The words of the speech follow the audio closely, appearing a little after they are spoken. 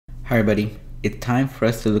Hi everybody, it's time for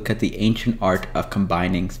us to look at the ancient art of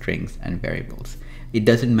combining strings and variables. It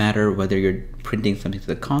doesn't matter whether you're printing something to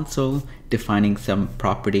the console, defining some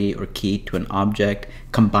property or key to an object,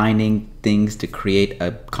 combining things to create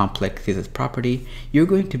a complex CSS property, you're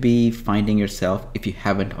going to be finding yourself, if you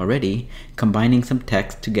haven't already, combining some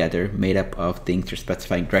text together made up of things you're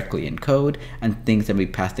specifying directly in code and things that we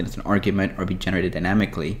passed in as an argument or be generated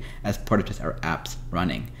dynamically as part of just our apps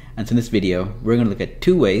running. And so in this video, we're going to look at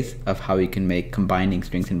two ways of how you can make combining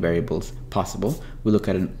strings and variables possible. We'll look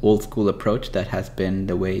at an old school approach that has been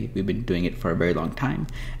the way we've been doing it for a very long time.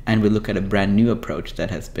 And we'll look at a brand new approach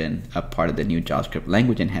that has been a part of the new JavaScript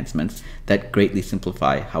language enhancements that greatly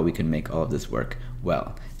simplify how we can make all of this work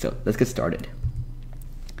well. So let's get started.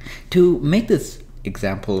 To make this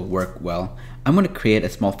example work well, I'm going to create a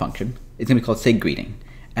small function. It's going to be called sayGreeting.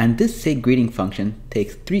 And this sayGreeting function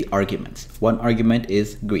takes three arguments. One argument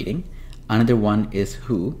is greeting, another one is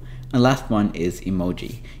who, and the last one is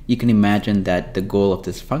emoji. You can imagine that the goal of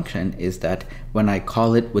this function is that when I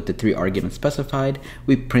call it with the three arguments specified,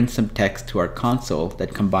 we print some text to our console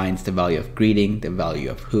that combines the value of greeting, the value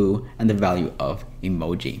of who, and the value of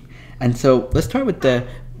emoji. And so let's start with the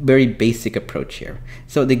very basic approach here.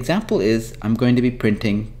 So the example is I'm going to be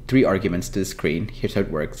printing three arguments to the screen. Here's how it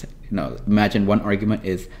works. Imagine one argument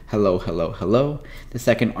is hello, hello, hello. The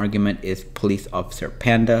second argument is police officer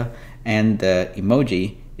panda, and the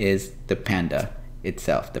emoji is the panda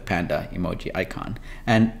itself, the panda emoji icon.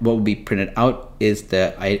 And what will be printed out is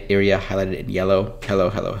the area highlighted in yellow, hello,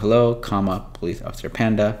 hello, hello, comma, police officer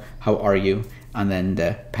panda, how are you? And then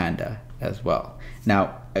the panda as well.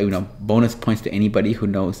 Now, bonus points to anybody who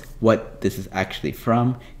knows what this is actually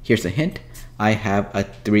from. Here's a hint. I have a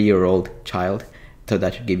 3-year-old child, so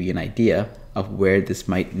that should give you an idea of where this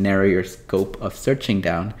might narrow your scope of searching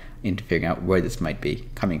down into figuring out where this might be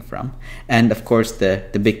coming from. And of course, the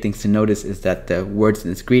big things to notice is that the words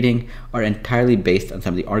in this greeting are entirely based on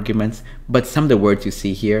some of the arguments, but some of the words you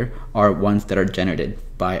see here are ones that are generated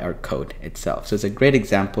by our code itself. So it's a great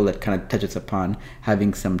example that kind of touches upon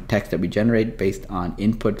having some text that we generate based on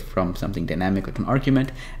input from something dynamic like an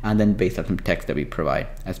argument, and then based on some text that we provide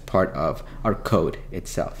as part of our code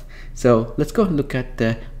itself. So let's go and look at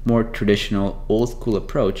the more traditional old school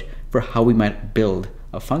approach for how we might build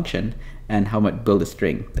a function and how we might build a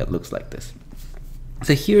string that looks like this.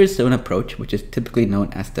 So here's an approach which is typically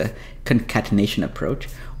known as the concatenation approach,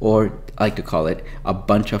 or I like to call it a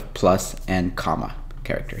bunch of plus and comma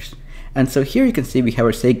characters. And so here you can see we have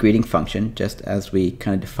our sayGreeting function just as we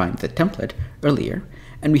kind of defined the template earlier,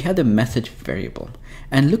 and we have the message variable.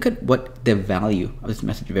 And look at what the value of this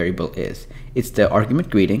message variable is. It's the argument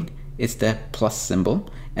greeting, it's the plus symbol,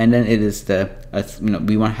 and then it is the,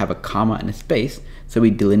 we want to have a comma and a space, so we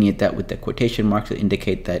delineate that with the quotation marks to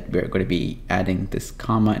indicate that we're going to be adding this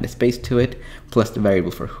comma and a space to it, plus the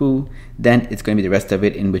variable for who. Then it's going to be the rest of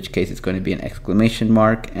it, in which case it's going to be an exclamation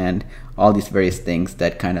mark and all these various things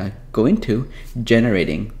that kind of go into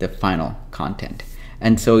generating the final content.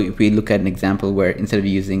 And so if we look at an example where instead of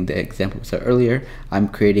using the example we saw earlier, I'm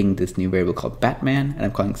creating this new variable called Batman, and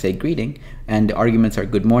I'm calling sayGreeting, and the arguments are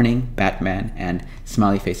good morning, Batman, and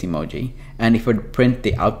smiley face emoji. And if we print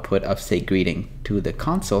the output of sayGreeting to the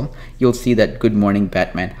console, you'll see that good morning,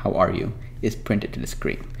 Batman, how are you? Is printed to the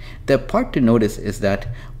screen. The part to notice is that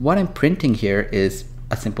what I'm printing here is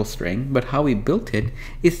a simple string, but how we built it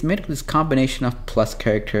is made of this combination of plus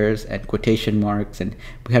characters and quotation marks, and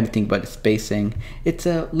we have to think about the spacing. It's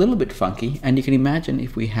a little bit funky, and you can imagine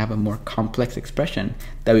if we have a more complex expression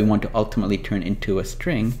that we want to ultimately turn into a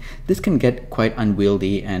string, this can get quite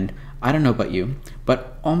unwieldy. And I don't know about you,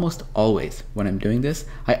 but almost always when I'm doing this,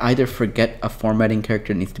 I either forget a formatting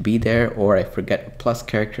character needs to be there, or I forget a plus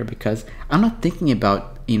character because I'm not thinking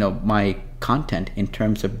about my content in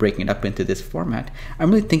terms of breaking it up into this format. I'm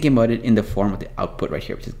really thinking about it in the form of the output right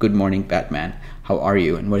here, which is good morning, Batman, how are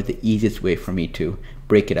you? And what is the easiest way for me to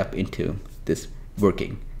break it up into this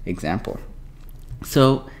working example?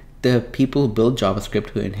 So the people who build JavaScript,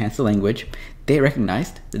 who enhance the language, they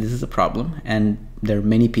recognized that this is a problem, and there are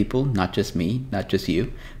many people, not just me, not just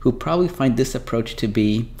you, who probably find this approach to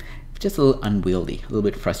be just a little unwieldy, a little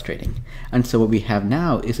bit frustrating. And so what we have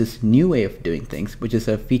now is this new way of doing things, which is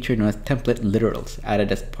a feature known as template literals,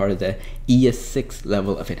 added as part of the ES6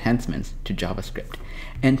 level of enhancements to JavaScript.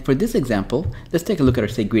 And for this example, let's take a look at our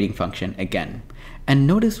sayGreeting function again. And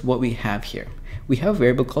notice what we have here. We have a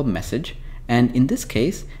variable called message, and in this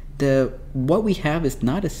case, what we have is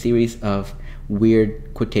not a series of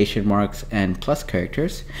weird quotation marks and plus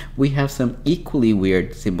characters. We have some equally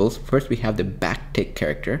weird symbols. First, we have the backtick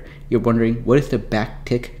character. You're wondering, what is the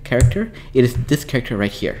backtick character? It is this character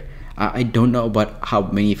right here. I don't know about how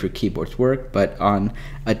many of your keyboards work, but on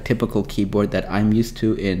a typical keyboard that I'm used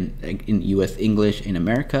to in US English in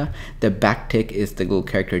America, the backtick is the little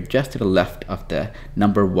character just to the left of the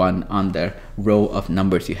number 1 on the row of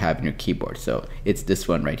numbers you have in your keyboard. So it's this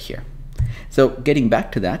one right here. So getting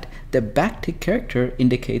back to that, the backtick character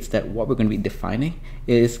indicates that what we're going to be defining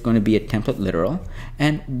is going to be a template literal,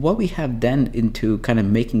 and what we have then into kind of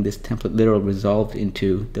making this template literal resolved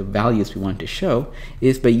into the values we want to show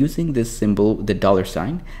is by using this symbol, the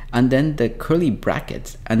 $, and then the curly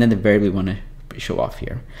brackets, and then the variable we want to show off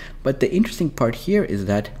here. But the interesting part here is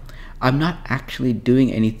that I'm not actually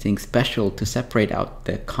doing anything special to separate out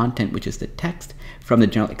the content, which is the text, from the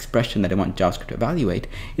general expression that I want JavaScript to evaluate.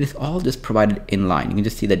 It is all just provided in line. You can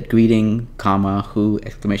just see that greeting, comma, who,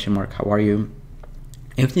 exclamation mark, how are you?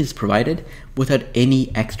 Everything is provided without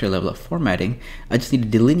any extra level of formatting. I just need to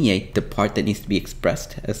delineate the part that needs to be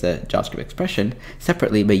expressed as a JavaScript expression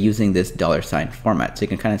separately by using this $sign format. So you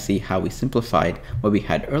can kind of see how we simplified what we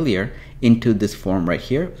had earlier into this form right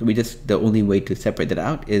here. So the only way to separate that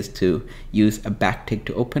out is to use a backtick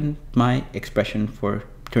to open my expression for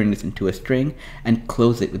turning this into a string and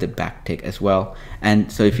close it with a backtick as well.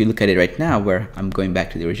 And so if you look at it right now, where I'm going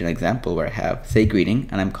back to the original example where I have say greeting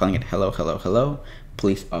and I'm calling it hello, hello, hello,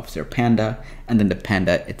 police officer panda, and then the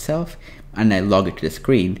panda itself, and I log it to the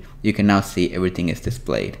screen, you can now see everything is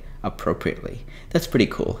displayed appropriately. That's pretty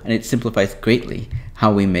cool, and it simplifies greatly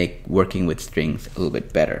how we make working with strings a little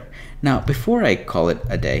bit better. Now, before I call it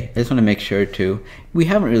a day, I just want to make sure we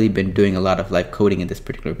haven't really been doing a lot of live coding in this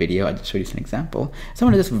particular video. I just showed you an example. So I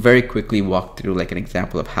want to just very quickly walk through like an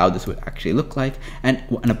example of how this would actually look like and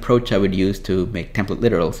an approach I would use to make template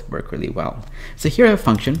literals work really well. So here I have a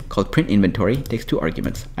function called print inventory. It takes 2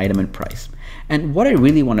 arguments, item and price. And what I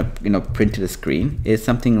really want to print to the screen is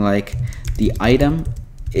something like the item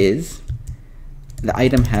has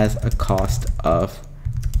a cost of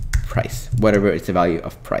price, whatever it's the value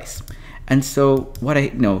of price. And so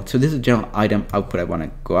so this is a general item output I want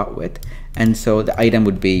to go out with. And so the item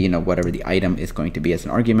would be, whatever the item is going to be as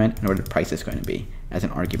an argument and whatever the price is going to be as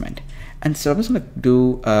an argument. And so I'm just going to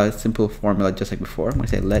do a simple formula just like before. I'm going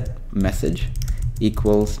to say let message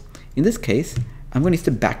equals, in this case, I'm going to use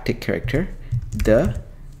the backtick character,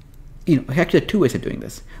 actually there are 2 ways of doing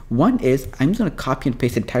this. One is I'm just going to copy and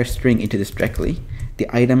paste the entire string into this directly. The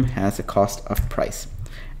item has a cost of price.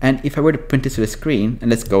 And if I were to print this to the screen, and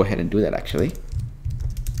let's go ahead and do that actually,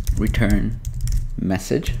 return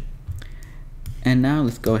message. And now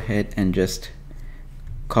let's go ahead and just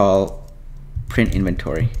call print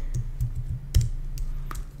inventory.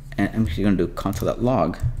 And I'm actually going to do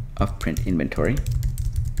console.log of print inventory.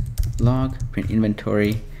 Log print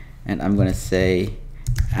inventory, and I'm going to say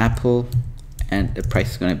Apple, and the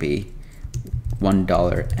price is going to be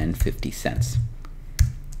 $1.50.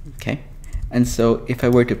 Okay. And so if I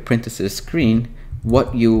were to print this to the screen,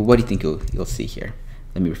 what do you think you'll see here?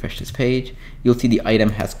 Let me refresh this page. You'll see the item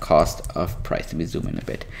has cost of price. Let me zoom in a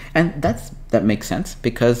bit. And that makes sense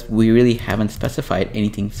because we really haven't specified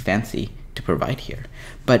anything fancy to provide here.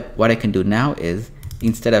 But what I can do now is,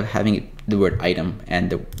 instead of having the word item and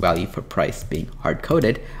the value for price being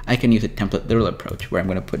hard-coded, I can use a template literal approach where I'm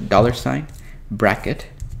going to put $, bracket,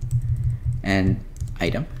 and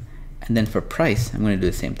item. And then for price, I'm going to do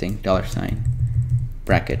the same thing, $,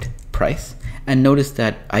 bracket, price. And notice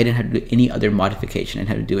that I didn't have to do any other modification. I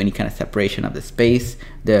didn't have to do any kind of separation of the space.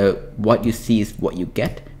 What you see is what you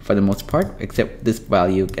get for the most part, except this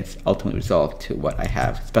value gets ultimately resolved to what I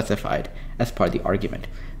have specified as part of the argument.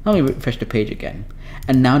 Now let me refresh the page again.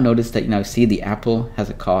 And now notice that see the Apple has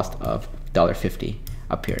a cost of $1.50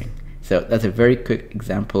 appearing. So that's a very quick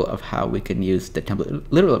example of how we can use the template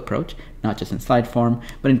literal approach, not just in slide form,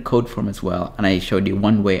 but in code form as well. And I showed you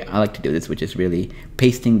one way I like to do this, which is really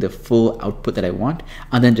pasting the full output that I want,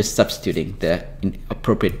 and then just substituting the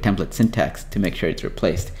appropriate template syntax to make sure it's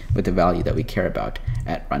replaced with the value that we care about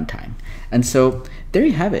at runtime. And so there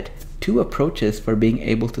you have it, 2 approaches for being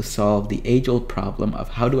able to solve the age-old problem of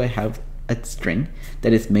how do I have a string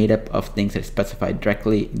that is made up of things that are specified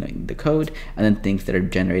directly in the code, and then things that are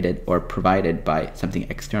generated or provided by something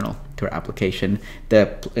external to our application.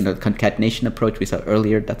 The concatenation approach we saw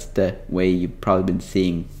earlier, that's the way you've probably been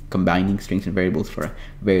seeing combining strings and variables for a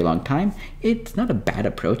very long time. It's not a bad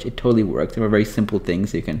approach. It totally works. There are very simple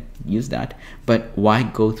things, so you can use that. But why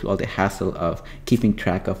go through all the hassle of keeping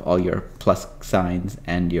track of all your plus signs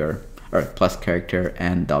and your or plus character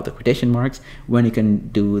and all the quotation marks, when you can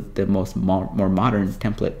do the more modern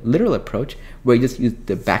template literal approach, where you just use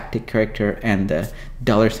the backtick character and the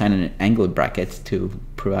 $sign and angle brackets to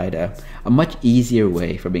provide a much easier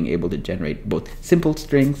way for being able to generate both simple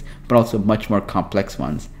strings, but also much more complex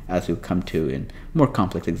ones, as we'll come to in more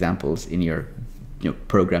complex examples in your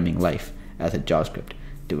programming life as a JavaScript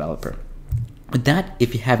developer. With that,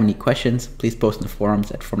 if you have any questions, please post in the forums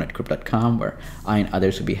at forumnetgroup.com, where I and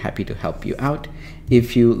others will be happy to help you out.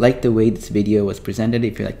 If you like the way this video was presented,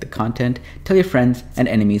 if you like the content, tell your friends and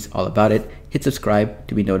enemies all about it. Hit subscribe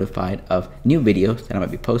to be notified of new videos that I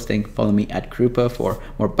might be posting. Follow me at Krupa for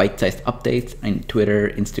more bite-sized updates on Twitter,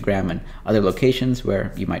 Instagram, and other locations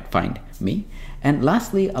where you might find me. And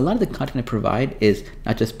lastly, a lot of the content I provide is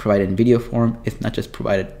not just provided in video form, it's not just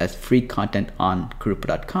provided as free content on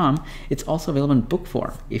Krupa.com, it's also available in book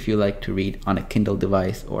form if you like to read on a Kindle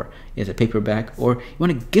device or as a paperback, or you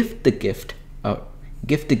want to gift the gift.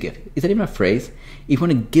 Is that even a phrase? If you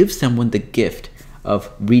want to give someone the gift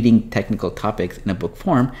of reading technical topics in a book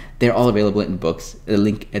form, they're all available in books. The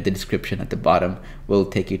link at the description at the bottom will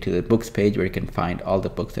take you to the books page, where you can find all the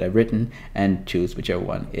books that I've written and choose whichever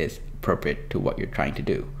one is appropriate to what you're trying to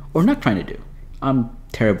do or not trying to do. I'm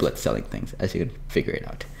terrible at selling things, as you can figure it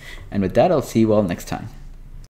out. And with that, I'll see you all next time.